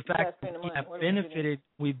money, the fact that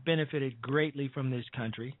we've benefited greatly from this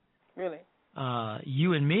country. Really?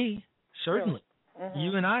 You and me, certainly. Really? Mm-hmm.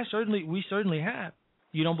 You and I we certainly have.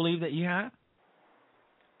 You don't believe that you have?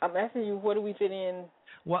 I'm asking you, where do we fit in?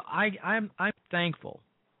 Well, I'm thankful.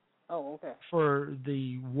 Oh, okay. For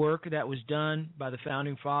the work that was done by the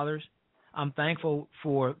Founding Fathers. I'm thankful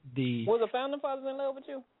for the... Were the Founding Fathers in love with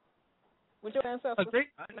you? With your ancestors?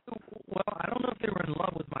 I don't know if they were in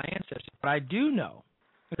love with my ancestors, but I do know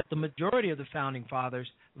that the majority of the Founding Fathers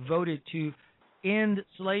voted to end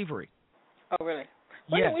slavery. Oh, really?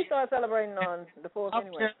 When did we start celebrating on the 4th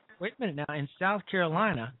anyway? Wait a minute now. In South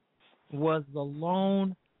Carolina was the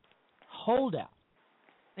lone holdout.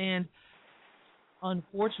 And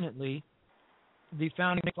unfortunately, the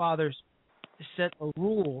Founding Fathers set a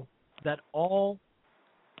rule that all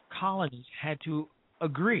colonies had to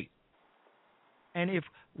agree. And if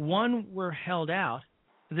one were held out,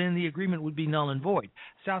 then the agreement would be null and void.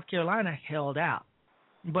 South Carolina held out.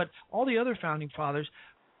 But all the other Founding Fathers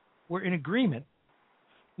were in agreement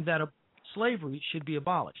that slavery should be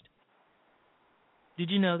abolished. Did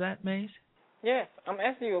you know that, Maze? Yes. I'm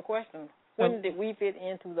asking you a question. When did we fit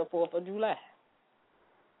into the 4th of July?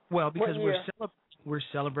 Well, because we're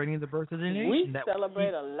celebrating the birth of the nation. We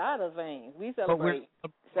celebrate a lot of things. We celebrate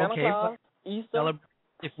Santa Claus, Easter.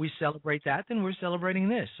 If we celebrate that, then we're celebrating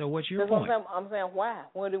this. So what's your point? I'm saying why?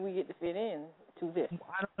 Where do we get to fit in to this?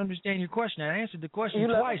 I don't understand your question. I answered the question twice.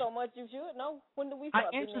 You love it so much you should know. When do we start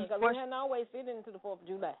fitting in? Because we hadn't always fit into the 4th of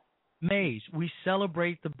July. Maze, we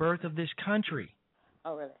celebrate the birth of this country.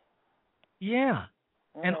 Oh, really? Yeah.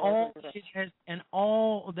 And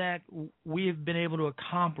all that we have been able to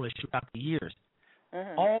accomplish throughout the years,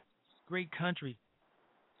 all this great country,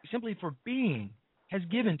 simply for being, has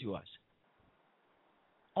given to us.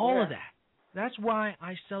 All of that. That's why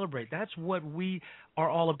I celebrate. That's what we are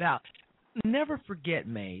all about. Never forget,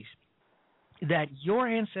 Maze, that your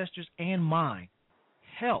ancestors and mine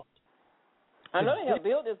helped. I know they helped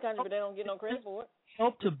build this country, but they don't get no credit for it.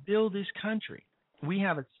 Helped to build this country. We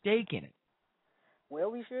have a stake in it. Well,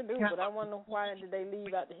 we sure do, but I wonder why did they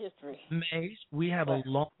leave out the history? Maze, we have a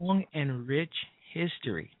long and rich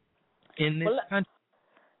history in this country.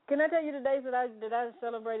 Can I tell you the days that I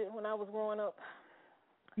celebrated when I was growing up?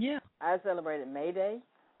 Yeah. I celebrated May Day,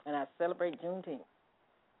 and I celebrate Juneteenth.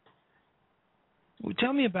 Well,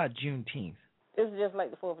 tell me about Juneteenth. It's just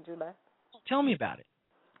like the 4th of July. Tell me about it.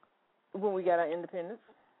 When we got our independence.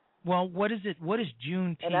 Well, what is it? What is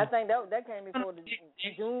Juneteenth? And I think that came before the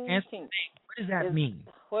Juneteenth. What does that mean?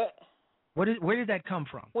 What? Where did that come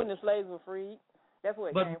from? When the slaves were freed. That's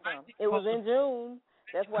where it came from. It was in June.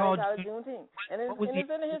 That's why they called it Juneteenth. And it's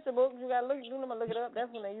in the history books. You got to look it up.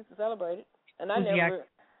 That's when they used to celebrate it. And I never...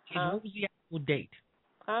 What was the actual date?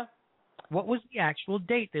 Huh? What was the actual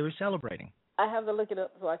date they were celebrating? I have to look it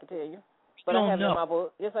up so I can tell you. But I have it in my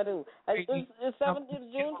book. Yes, I do. It's Juneteenth,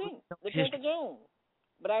 the 10th of June.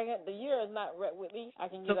 But the year is not right with me. I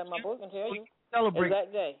can get it in my book and tell you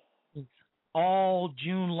exact day. All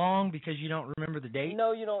June long because you don't remember the date?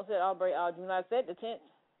 No, you don't say celebrate all June. I said the 10th.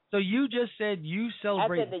 So you just said you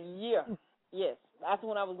celebrate. I said the year. Yes. That's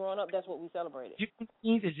when I was growing up. That's what we celebrated.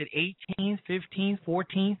 Juneteenth, is it 18th, 15th,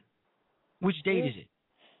 14th? Which date is it?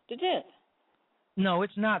 The 10th. No,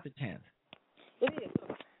 it's not the 10th. It is.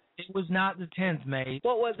 It was not the 10th, May.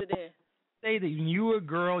 What was it then? Say that when you were a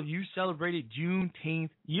girl, you celebrated Juneteenth.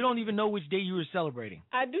 You don't even know which day you were celebrating.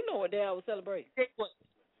 I do know what day I was celebrating.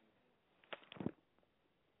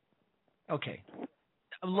 Okay.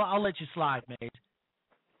 I'll let you slide, May.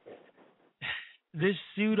 This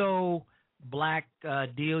pseudo-black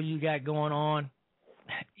deal you got going on,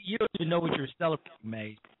 you don't even know what you're celebrating,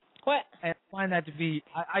 May. What? I find that to be.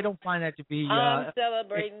 I don't find that to be. I'm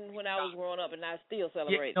celebrating when I was growing up, and I still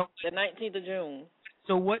celebrate the 19th of June.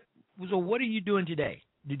 So what are you doing today?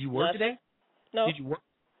 Did you work today? No. Did you work?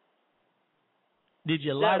 Did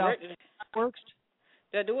you light off fireworks?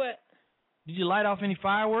 Did I do what? Did you light off any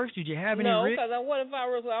fireworks? Did you have any? No, because I wanted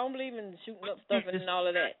fireworks. I don't believe in shooting up stuff and all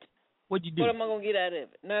of that. What'd you do? What am I gonna get out of it?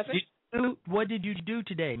 Nothing. What did you do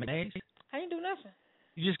today, Maze? I didn't do nothing.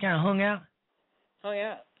 You just kind of hung out? Hung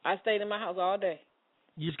out. I stayed in my house all day.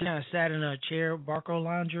 You just kind of sat in a chair, Barco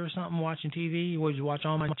lounger or something, watching TV? Or did you watch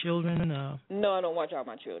All My Children? No, I don't watch All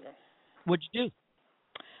My Children. What'd you do?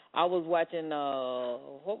 I was watching,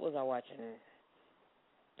 what was I watching?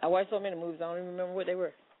 I watched so many movies, I don't even remember what they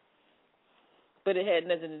were. But it had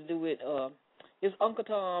nothing to do with, it's Uncle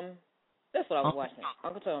Tom. That's what I was watching.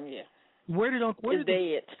 Uncle Tom, yeah. Where did Uncle Tom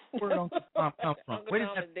come from? Uncle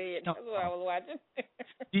Tom is dead. That's what I was watching.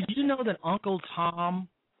 Did you know that Uncle Tom,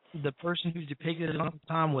 the person who's depicted as Uncle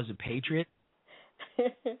Tom, was a patriot?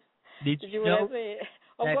 Did you know? What I said?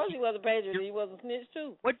 Of course he was a patriot. He was a snitch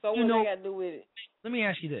too. What so you what know, they got to do with it? Let me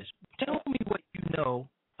ask you this. Tell me what you know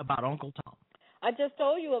about Uncle Tom. I just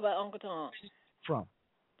told you about Uncle Tom. From?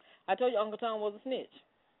 I told you Uncle Tom was a snitch.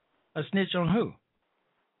 A snitch on who?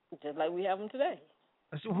 Just like we have him today.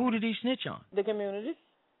 So who did he snitch on? The community.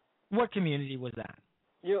 What community was that?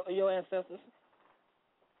 Your ancestors.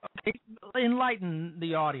 Okay, enlighten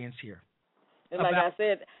the audience here. It's like I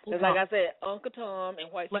said, Uncle Tom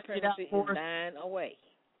and white supremacy is dying away.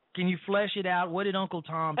 Can you flesh it out? What did Uncle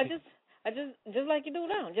Tom do? I just like you do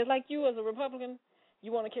now. Just like you as a Republican,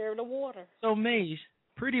 you want to carry the water. So Maze,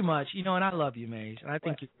 pretty much, and I love you, Maze. I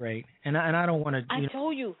think you're great, and I don't want to. I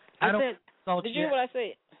told you. I said. Did you hear what I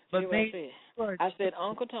said? But Maze, I said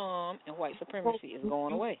Uncle Tom and white supremacy is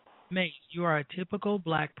going away. Maze, you are a typical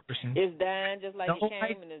black person. It's dying just like it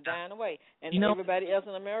came, and it's dying away. And everybody else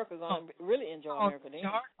in America is going to really enjoy America then.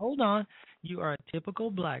 Hold on. You are a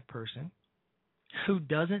typical black person who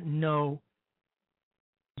doesn't know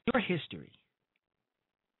your history.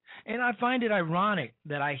 And I find it ironic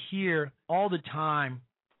that I hear all the time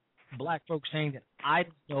black folks saying that I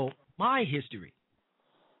don't know my history.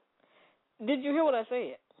 Did you hear what I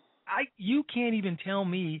said? You can't even tell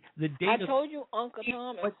me the date. I told you Uncle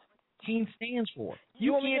Tom. What team stands for?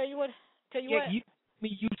 You want me to tell you what?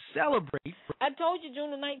 You celebrate. I told you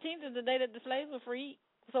June the 19th is the day that the slaves were freed.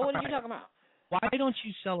 So what are you talking about? Why don't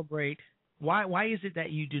you celebrate? Why is it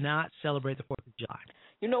that you do not celebrate the 4th of July?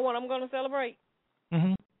 You know what I'm going to celebrate?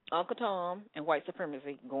 Mm-hmm. Uncle Tom and white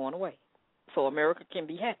supremacy going away, so America can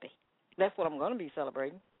be happy. That's what I'm going to be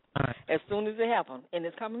celebrating. All right. As soon as it happens, and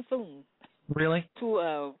it's coming soon. Really? To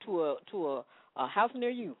a house near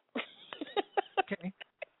you. Okay.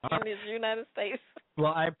 In the United States.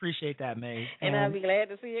 Well, I appreciate that, May. And I'll be glad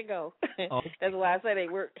to see it go. Okay. That's why I say they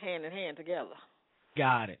work hand in hand together.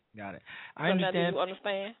 Got it. I understand. Now, do you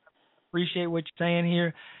understand? Appreciate what you're saying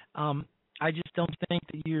here. I just don't think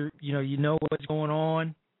that you know what's going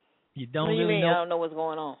on. You don't what do you really mean know. I don't know what's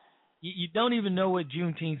going on. You don't even know what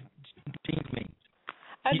Juneteenth means.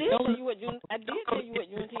 I did tell you what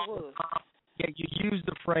Juneteenth was. Yeah, you used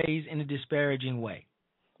the phrase in a disparaging way.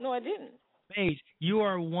 No, I didn't. Maze, you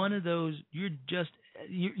are one of those. You just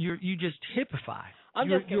typify. I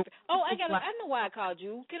know why I called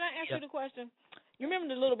you. Can I ask you the question? You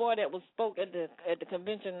remember the little boy that spoke at the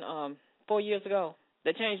convention 4 years ago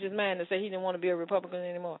that changed his mind and said he didn't want to be a Republican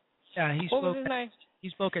anymore? Yeah, what was his name? He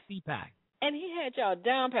spoke at CPAC. And he had y'all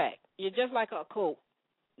down packed. You're just like a coat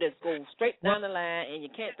that goes straight down the line, and you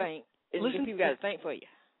can't think. People got to think for you.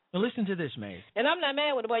 Well, listen to this, Maze. And I'm not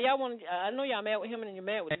mad with the boy. I know y'all mad with him, and you're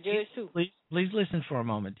mad with the judge too. Please listen for a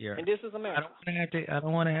moment, dear. And this is America. I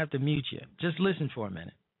don't want to have to mute you. Just listen for a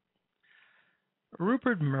minute.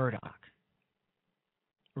 Rupert Murdoch.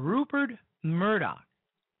 Rupert Murdoch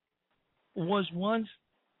was once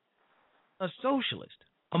a socialist,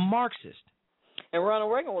 a Marxist. And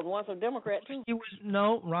Ronald Reagan was once a Democrat too.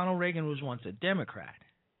 Ronald Reagan was once a Democrat.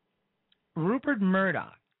 Rupert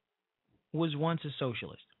Murdoch was once a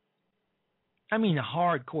socialist. I mean, a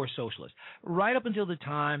hardcore socialist, right up until the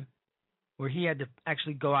time where he had to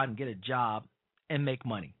actually go out and get a job and make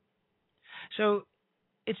money. So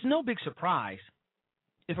it's no big surprise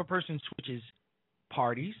if a person switches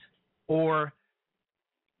parties or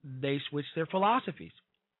they switch their philosophies.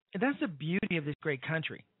 And that's the beauty of this great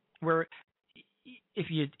country, where if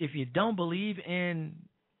you don't believe in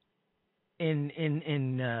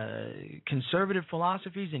conservative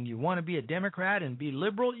philosophies and you want to be a Democrat and be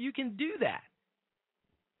liberal, you can do that.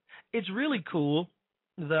 It's really cool,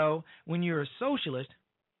 though, when you're a socialist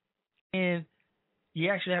and you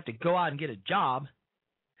actually have to go out and get a job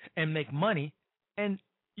and make money, and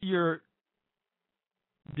you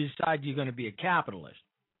decide you're going to be a capitalist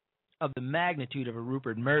of the magnitude of a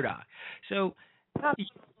Rupert Murdoch. So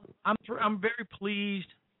I'm very pleased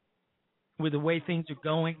with the way things are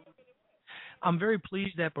going. I'm very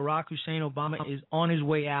pleased that Barack Hussein Obama is on his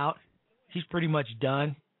way out He's pretty much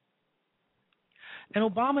done. And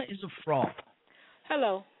Obama is a fraud.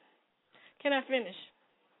 Hello. Can I finish?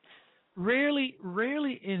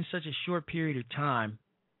 Rarely in such a short period of time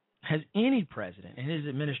has any president and his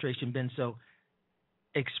administration been so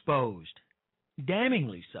exposed,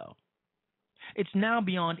 damningly so. It's now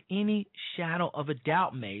beyond any shadow of a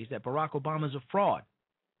doubt, Mays, that Barack Obama is a fraud,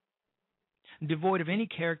 devoid of any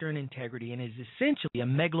character and integrity, and is essentially a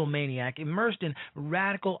megalomaniac immersed in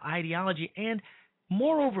radical ideology. And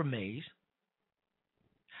moreover, Mays,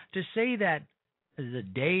 to say that the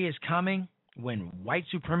day is coming when white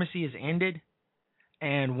supremacy is ended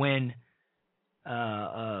and when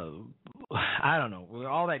I don't know,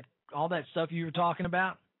 all that stuff you were talking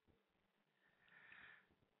about.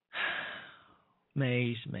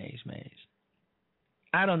 Mays.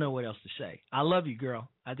 I don't know what else to say. I love you, girl.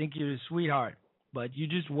 I think you're a sweetheart, but you're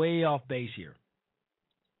just way off base here.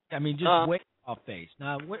 I mean, just way off base.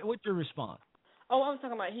 Now, what's your response? Oh, I was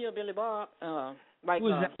talking about Hillbilly Bob,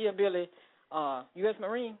 Hillbilly, U.S.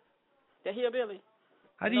 Marine, the Hillbilly.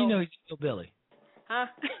 How do you know he's a hillbilly? Huh?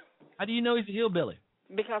 How do you know he's a hillbilly?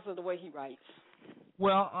 Because of the way he writes.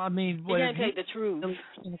 Well, I mean, he can't take the truth.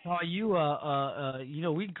 He's going to call you,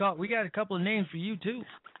 we got a couple of names for you too.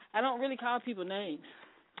 I don't really call people names.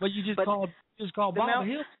 But you just called Bob a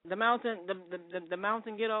hill. The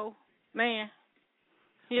mountain ghetto man.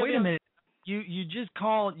 Wait a minute. You just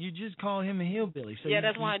call him a hillbilly. So yeah,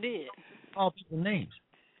 that's why I did. Call people names.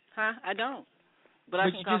 Huh? I don't. But I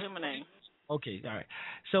can call him a name. Okay, all right.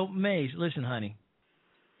 So Mays, listen, honey.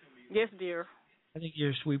 Yes, dear. I think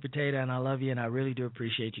you're a sweet potato, and I love you, and I really do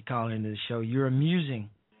appreciate you calling into the show. You're amusing,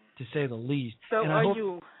 to say the least. So are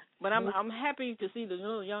you? But I'm happy to see the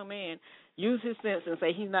little young man use his sense and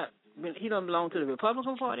say he don't belong to the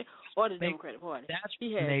Republican Party or the Democratic Party.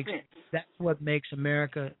 That's what makes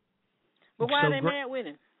America. But why are they mad with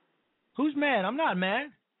him? Who's mad? I'm not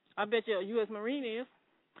mad. I bet you a U.S. Marine is.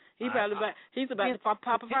 He's about to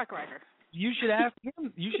pop a firecracker. You should ask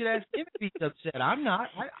him. You should ask him if he's upset. I'm not.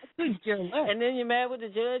 I couldn't care less. And then you're mad with the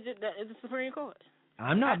judge at the Supreme Court.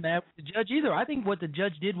 I'm not mad with the judge either. I think what the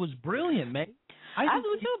judge did was brilliant, man. I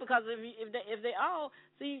do too, because if they all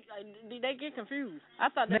see, they get confused. I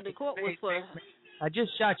thought that the court was for. I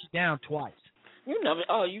just shot you down twice. You never.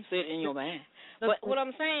 Oh, you said in your mind. But what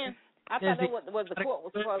I'm saying, I thought that what the court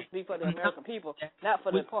was supposed to be for the American people, not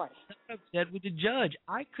for the party. I'm upset with the judge.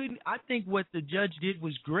 I think what the judge did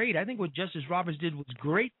was great. I think what Justice Roberts did was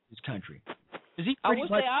great for this country. I wish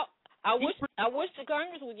the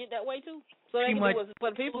Congress would get that way too, so they can do what's for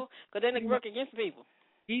the people, because then they can work against the people.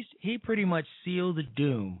 He pretty much sealed the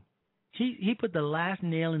doom. He put the last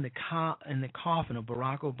nail in the coffin of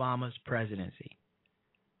Barack Obama's presidency,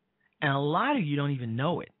 and a lot of you don't even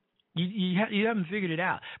know it. You haven't figured it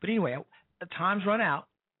out. But anyway, the time's run out.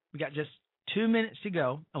 We got just 2 minutes to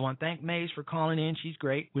go. I want to thank Mays for calling in. She's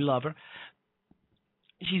great. We love her.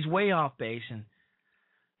 She's way off base and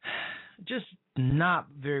just not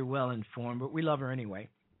very well informed, but we love her anyway.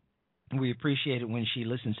 We appreciate it when she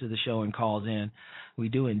listens to the show and calls in. We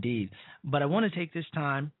do indeed. But I want to take this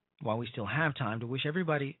time, while we still have time, to wish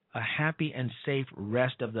everybody a happy and safe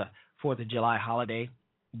rest of the 4th of July holiday.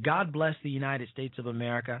 God bless the United States of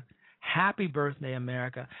America. Happy birthday,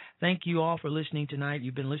 America. Thank you all for listening tonight.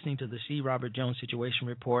 You've been listening to the C. Robert Jones Situation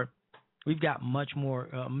Report. We've got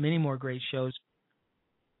many more great shows.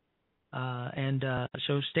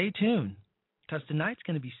 So stay tuned, because tonight's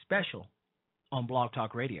going to be special on Blog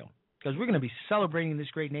Talk Radio, because we're going to be celebrating this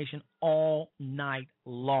great nation all night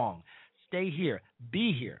long. Stay here.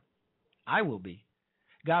 Be here. I will be.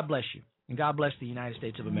 God bless you, and God bless the United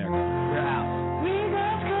States of America. We're out.